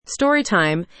Story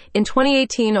time. In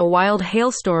 2018, a wild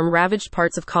hailstorm ravaged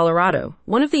parts of Colorado.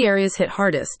 One of the areas hit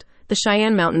hardest, the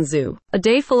Cheyenne Mountain Zoo. A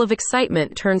day full of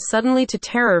excitement turned suddenly to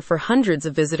terror for hundreds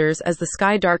of visitors as the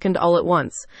sky darkened all at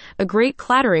once. A great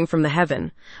clattering from the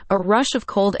heaven. A rush of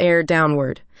cold air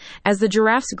downward. As the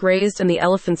giraffes grazed and the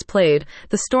elephants played,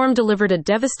 the storm delivered a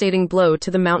devastating blow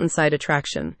to the mountainside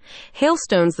attraction.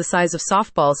 Hailstones the size of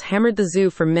softballs hammered the zoo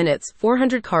for minutes.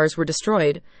 400 cars were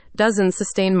destroyed. Dozens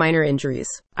sustained minor injuries.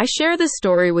 I share this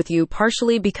story with you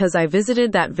partially because I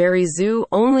visited that very zoo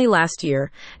only last year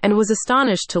and was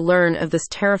astonished to learn of this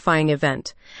terrifying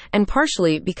event, and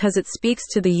partially because it speaks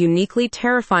to the uniquely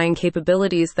terrifying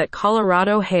capabilities that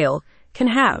Colorado hail can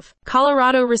have.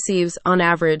 Colorado receives, on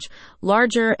average,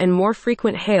 larger and more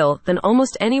frequent hail than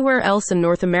almost anywhere else in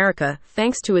North America,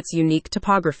 thanks to its unique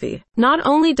topography. Not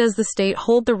only does the state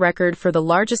hold the record for the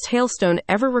largest hailstone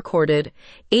ever recorded,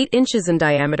 8 inches in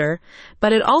diameter,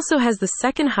 but it also has the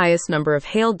second highest number of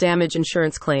hail damage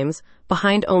insurance claims,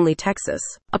 behind only Texas.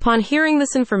 Upon hearing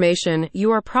this information,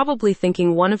 you are probably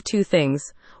thinking one of two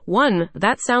things. 1,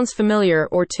 that sounds familiar,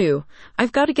 or 2,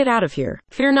 I've got to get out of here.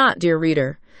 Fear not, dear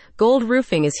reader. Gold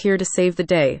Roofing is here to save the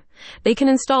day. They can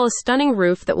install a stunning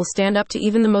roof that will stand up to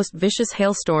even the most vicious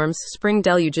hailstorms, spring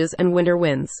deluges, and winter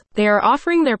winds. They are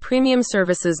offering their premium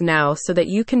services now so that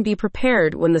you can be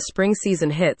prepared when the spring season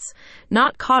hits,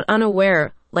 not caught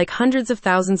unaware like hundreds of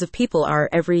thousands of people are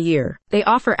every year. They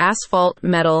offer asphalt,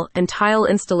 metal, and tile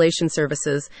installation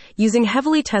services using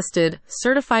heavily tested,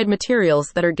 certified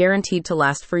materials that are guaranteed to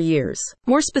last for years.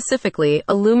 More specifically,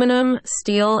 aluminum,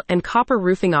 steel, and copper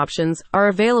roofing options are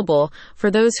available for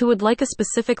those who would like a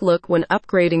specific look when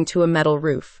upgrading to a metal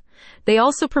roof. They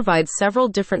also provide several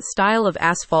different styles of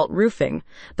asphalt roofing,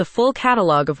 the full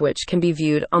catalog of which can be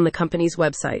viewed on the company's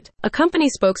website. A company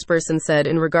spokesperson said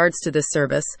in regards to this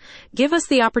service, "Give us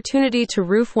the opportunity to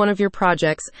roof one of your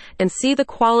projects and see the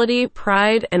quality,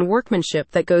 pride, and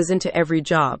workmanship that goes into every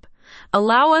job.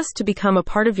 Allow us to become a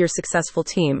part of your successful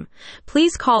team.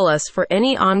 Please call us for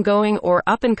any ongoing or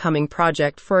up-and-coming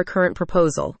project for a current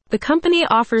proposal." The company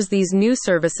offers these new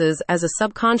services as a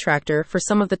subcontractor for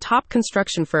some of the top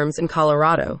construction firms in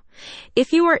Colorado.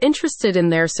 If you are interested in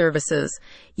their services,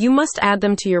 you must add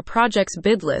them to your project's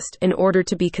bid list in order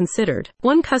to be considered.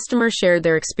 One customer shared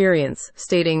their experience,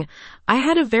 stating, "I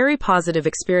had a very positive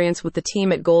experience with the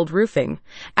team at Gold Roofing.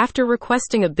 After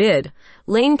requesting a bid,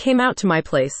 Lane came out to my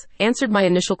place, answered my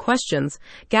initial questions,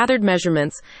 gathered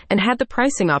measurements, and had the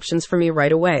pricing options for me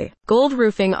right away." Gold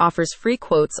Roofing offers free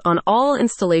quotes on all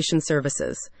installation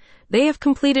services. They have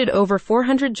completed over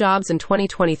 400 jobs in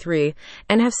 2023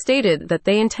 and have stated that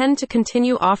they intend to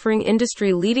continue offering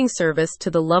industry-leading service to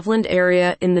the Loveland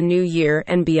area in the new year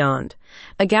and beyond.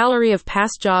 A gallery of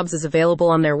past jobs is available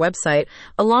on their website,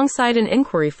 alongside an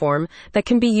inquiry form that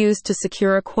can be used to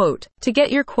secure a quote. To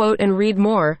get your quote and read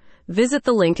more, visit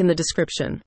the link in the description.